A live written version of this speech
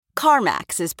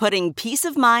CarMax is putting peace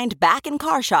of mind back in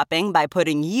car shopping by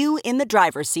putting you in the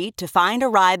driver's seat to find a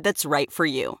ride that's right for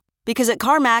you. Because at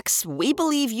CarMax, we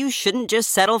believe you shouldn't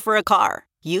just settle for a car.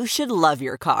 You should love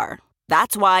your car.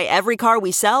 That's why every car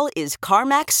we sell is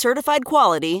CarMax certified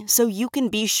quality, so you can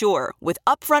be sure with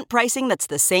upfront pricing that's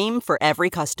the same for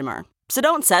every customer. So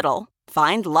don't settle.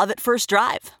 Find love at first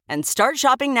drive and start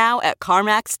shopping now at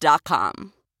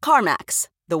CarMax.com. CarMax,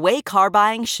 the way car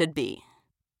buying should be.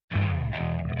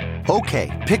 Okay,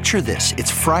 picture this.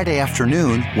 It's Friday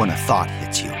afternoon when a thought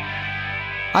hits you.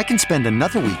 I can spend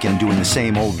another weekend doing the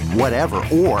same old whatever,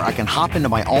 or I can hop into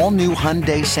my all-new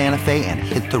Hyundai Santa Fe and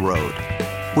hit the road.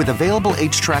 With available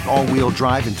H-Track all-wheel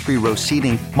drive and 3-row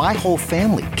seating, my whole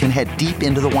family can head deep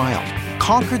into the wild.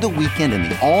 Conquer the weekend in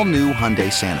the all-new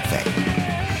Hyundai Santa Fe.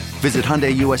 Visit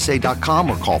HyundaiUSA.com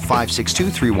or call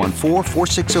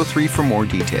 562-314-4603 for more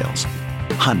details.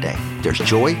 Hyundai, there's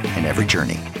joy in every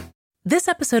journey. This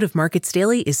episode of Markets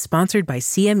Daily is sponsored by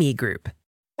CME Group.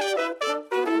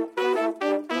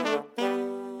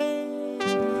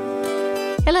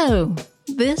 Hello,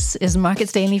 this is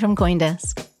Markets Daily from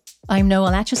CoinDesk. I'm Noel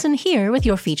Atchison here with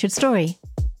your featured story.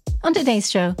 On today's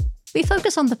show, we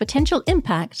focus on the potential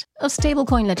impact of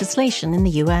stablecoin legislation in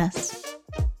the US.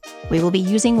 We will be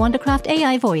using Wondercraft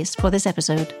AI voice for this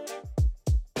episode.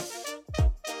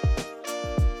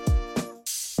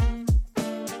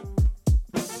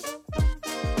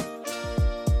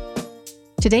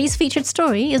 Today's featured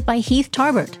story is by Heath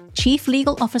Tarbert, Chief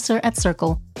Legal Officer at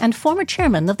Circle and former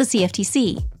chairman of the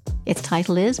CFTC. Its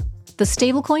title is The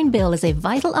Stablecoin Bill is a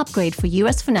Vital Upgrade for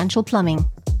U.S. Financial Plumbing.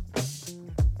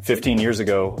 15 years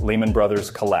ago, Lehman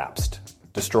Brothers collapsed,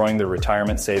 destroying the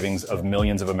retirement savings of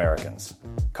millions of Americans.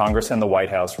 Congress and the White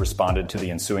House responded to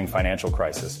the ensuing financial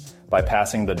crisis by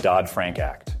passing the Dodd-Frank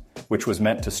Act, which was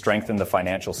meant to strengthen the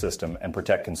financial system and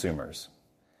protect consumers.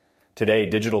 Today,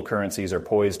 digital currencies are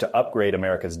poised to upgrade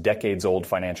America's decades-old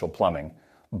financial plumbing,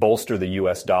 bolster the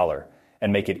U.S. dollar,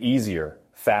 and make it easier,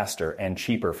 faster, and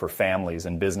cheaper for families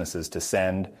and businesses to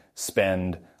send,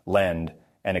 spend, lend,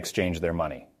 and exchange their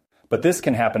money. But this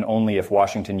can happen only if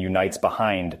Washington unites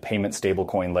behind payment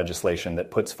stablecoin legislation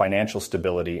that puts financial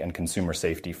stability and consumer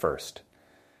safety first.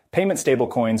 Payment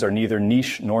stablecoins are neither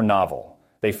niche nor novel.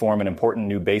 They form an important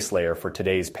new base layer for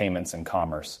today's payments and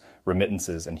commerce,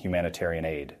 remittances, and humanitarian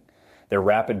aid. Their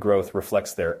rapid growth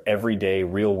reflects their everyday,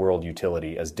 real-world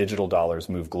utility as digital dollars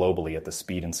move globally at the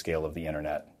speed and scale of the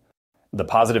internet. The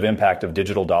positive impact of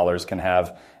digital dollars can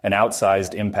have an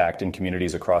outsized impact in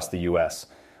communities across the U.S.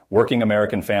 Working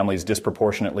American families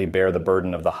disproportionately bear the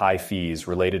burden of the high fees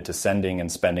related to sending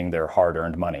and spending their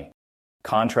hard-earned money.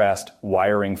 Contrast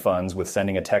wiring funds with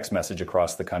sending a text message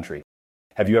across the country.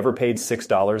 Have you ever paid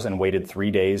 $6 and waited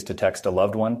 3 days to text a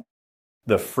loved one?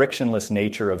 The frictionless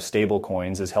nature of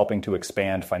stablecoins is helping to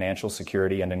expand financial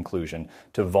security and inclusion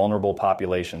to vulnerable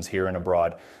populations here and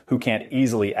abroad who can't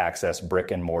easily access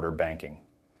brick-and-mortar banking.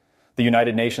 The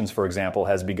United Nations, for example,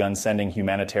 has begun sending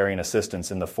humanitarian assistance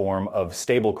in the form of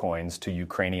stablecoins to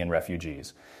Ukrainian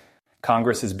refugees.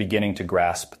 Congress is beginning to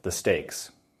grasp the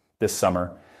stakes. This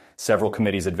summer, several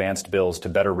committees advanced bills to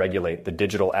better regulate the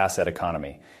digital asset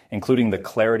economy, including the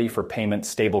Clarity for Payment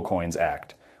Stablecoins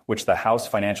Act, which the House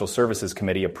Financial Services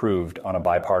Committee approved on a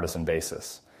bipartisan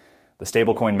basis. The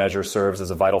stablecoin measure serves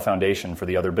as a vital foundation for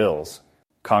the other bills.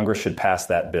 Congress should pass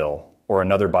that bill, or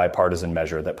another bipartisan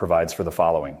measure that provides for the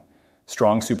following: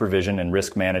 strong supervision and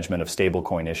risk management of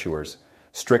stablecoin issuers,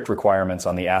 strict requirements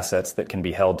on the assets that can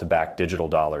be held to back digital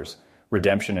dollars,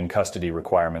 redemption and custody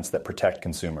requirements that protect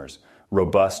consumers,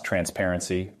 robust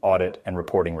transparency, audit, and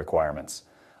reporting requirements,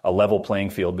 a level playing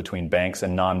field between banks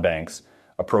and non-banks,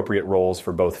 appropriate roles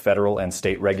for both federal and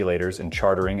state regulators in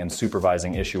chartering and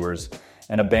supervising issuers,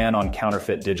 and a ban on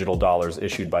counterfeit digital dollars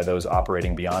issued by those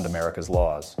operating beyond America's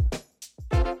laws.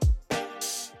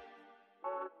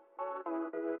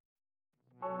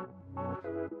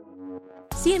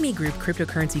 CME Group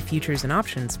cryptocurrency futures and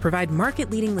options provide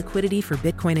market-leading liquidity for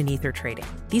Bitcoin and Ether trading.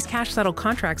 These cash-settled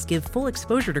contracts give full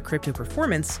exposure to crypto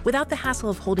performance without the hassle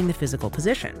of holding the physical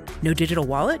position. No digital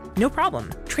wallet? No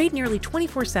problem. Trade nearly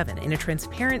 24/7 in a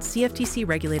transparent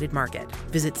CFTC-regulated market.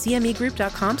 Visit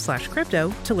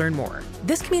cmegroup.com/crypto to learn more.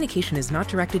 This communication is not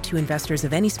directed to investors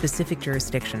of any specific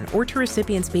jurisdiction or to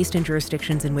recipients based in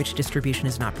jurisdictions in which distribution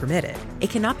is not permitted.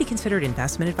 It cannot be considered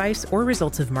investment advice or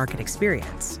results of market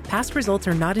experience. Past results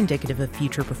are not indicative of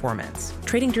future performance.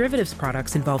 Trading derivatives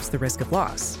products involves the risk of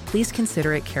loss. Please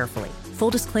consider it carefully. Full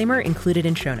disclaimer included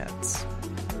in show notes.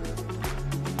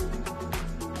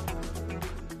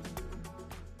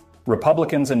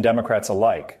 Republicans and Democrats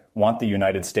alike want the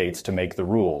United States to make the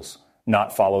rules,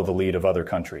 not follow the lead of other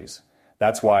countries.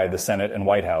 That's why the Senate and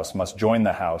White House must join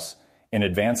the House in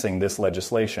advancing this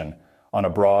legislation on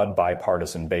a broad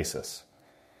bipartisan basis.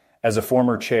 As a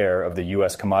former chair of the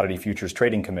U.S. Commodity Futures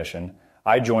Trading Commission,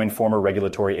 I joined former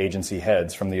regulatory agency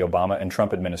heads from the Obama and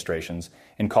Trump administrations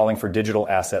in calling for digital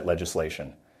asset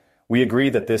legislation. We agree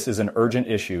that this is an urgent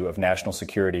issue of national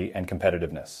security and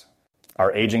competitiveness.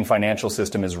 Our aging financial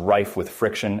system is rife with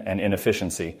friction and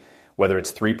inefficiency, whether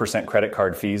it's 3% credit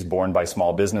card fees borne by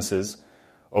small businesses,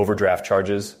 overdraft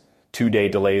charges, 2-day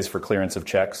delays for clearance of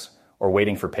checks, or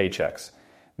waiting for paychecks.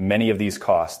 Many of these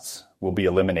costs will be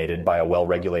eliminated by a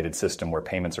well-regulated system where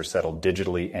payments are settled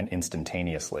digitally and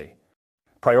instantaneously.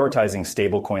 Prioritizing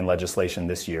stablecoin legislation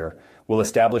this year will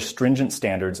establish stringent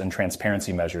standards and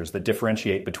transparency measures that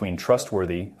differentiate between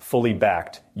trustworthy, fully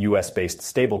backed US-based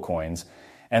stablecoins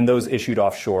and those issued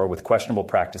offshore with questionable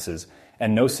practices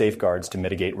and no safeguards to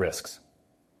mitigate risks.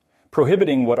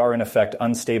 Prohibiting what are in effect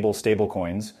unstable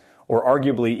stablecoins, or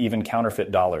arguably even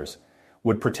counterfeit dollars,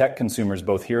 would protect consumers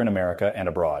both here in America and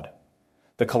abroad.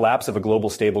 The collapse of a global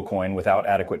stablecoin without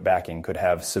adequate backing could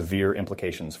have severe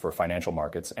implications for financial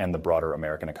markets and the broader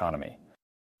American economy.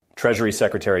 Treasury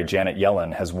Secretary Janet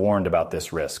Yellen has warned about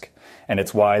this risk, and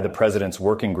it's why the President's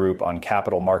Working Group on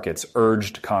Capital Markets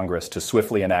urged Congress to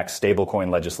swiftly enact stablecoin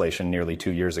legislation nearly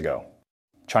 2 years ago.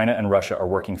 China and Russia are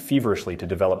working feverishly to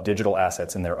develop digital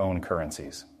assets in their own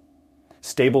currencies.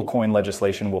 Stablecoin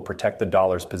legislation will protect the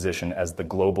dollar's position as the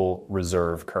global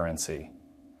reserve currency.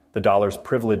 The dollar's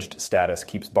privileged status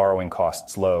keeps borrowing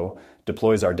costs low,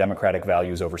 deploys our democratic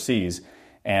values overseas,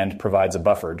 and provides a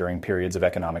buffer during periods of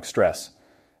economic stress.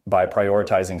 By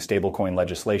prioritizing stablecoin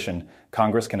legislation,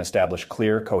 Congress can establish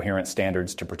clear, coherent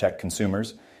standards to protect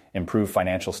consumers, improve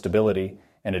financial stability,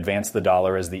 and advance the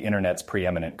dollar as the Internet's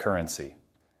preeminent currency.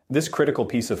 This critical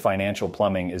piece of financial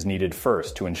plumbing is needed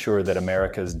first to ensure that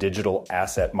America's digital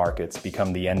asset markets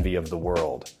become the envy of the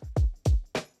world.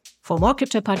 For more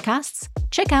crypto podcasts,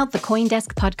 check out the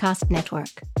CoinDesk Podcast Network.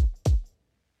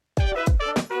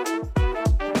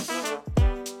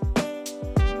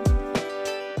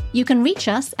 You can reach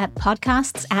us at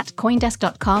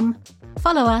podcasts@coindesk.com,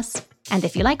 follow us, and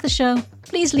if you like the show,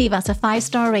 please leave us a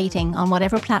 5-star rating on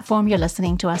whatever platform you're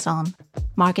listening to us on.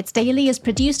 Markets Daily is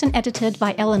produced and edited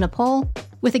by Eleanor Paul,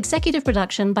 with executive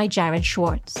production by Jared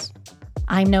Schwartz.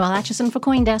 I'm Noelle Atchison for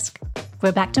CoinDesk.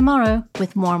 We're back tomorrow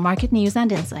with more market news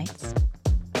and insights.